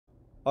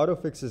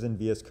Autofixes in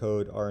VS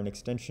Code are an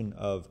extension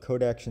of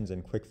code actions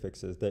and quick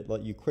fixes that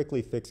let you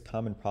quickly fix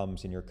common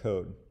problems in your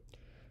code.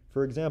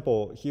 For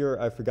example, here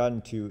I've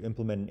forgotten to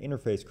implement an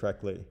interface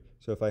correctly.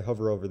 So if I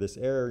hover over this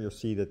error, you'll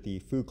see that the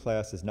foo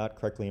class is not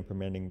correctly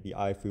implementing the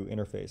ifoo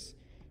interface.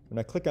 When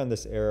I click on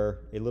this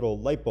error, a little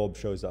light bulb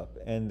shows up,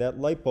 and that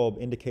light bulb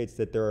indicates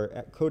that there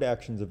are code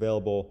actions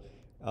available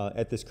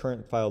at this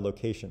current file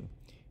location.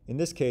 In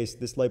this case,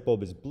 this light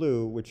bulb is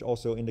blue, which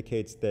also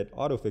indicates that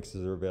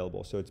autofixes are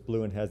available. So it's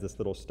blue and has this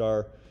little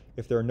star.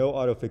 If there are no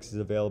autofixes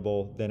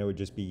available, then it would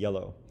just be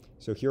yellow.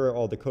 So here are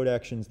all the code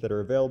actions that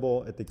are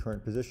available at the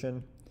current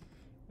position.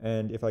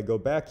 And if I go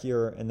back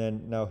here and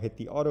then now hit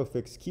the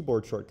autofix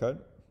keyboard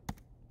shortcut,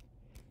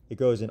 it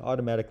goes and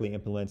automatically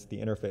implements the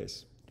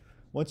interface.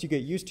 Once you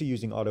get used to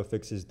using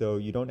autofixes, though,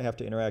 you don't have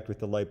to interact with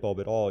the light bulb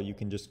at all. You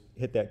can just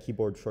hit that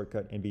keyboard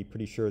shortcut and be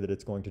pretty sure that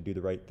it's going to do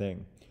the right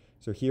thing.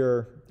 So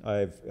here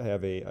I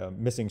have a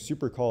missing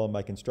super call in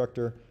my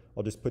constructor.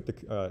 I'll just put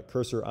the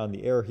cursor on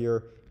the error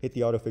here, hit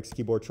the autofix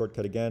keyboard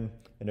shortcut again,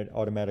 and it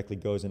automatically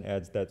goes and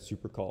adds that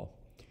super call.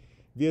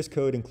 VS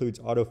Code includes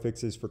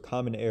autofixes for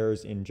common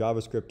errors in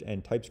JavaScript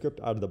and TypeScript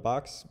out of the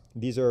box.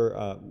 These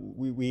are,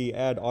 we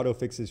add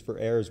autofixes for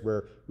errors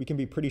where we can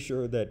be pretty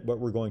sure that what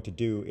we're going to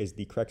do is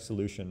the correct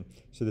solution.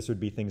 So this would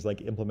be things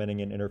like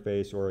implementing an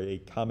interface or a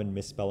common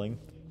misspelling,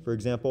 for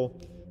example.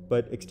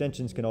 But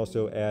extensions can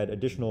also add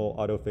additional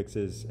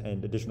autofixes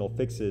and additional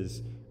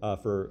fixes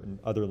for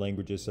other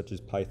languages such as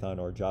Python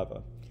or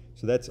Java.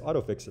 So that's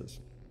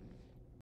autofixes.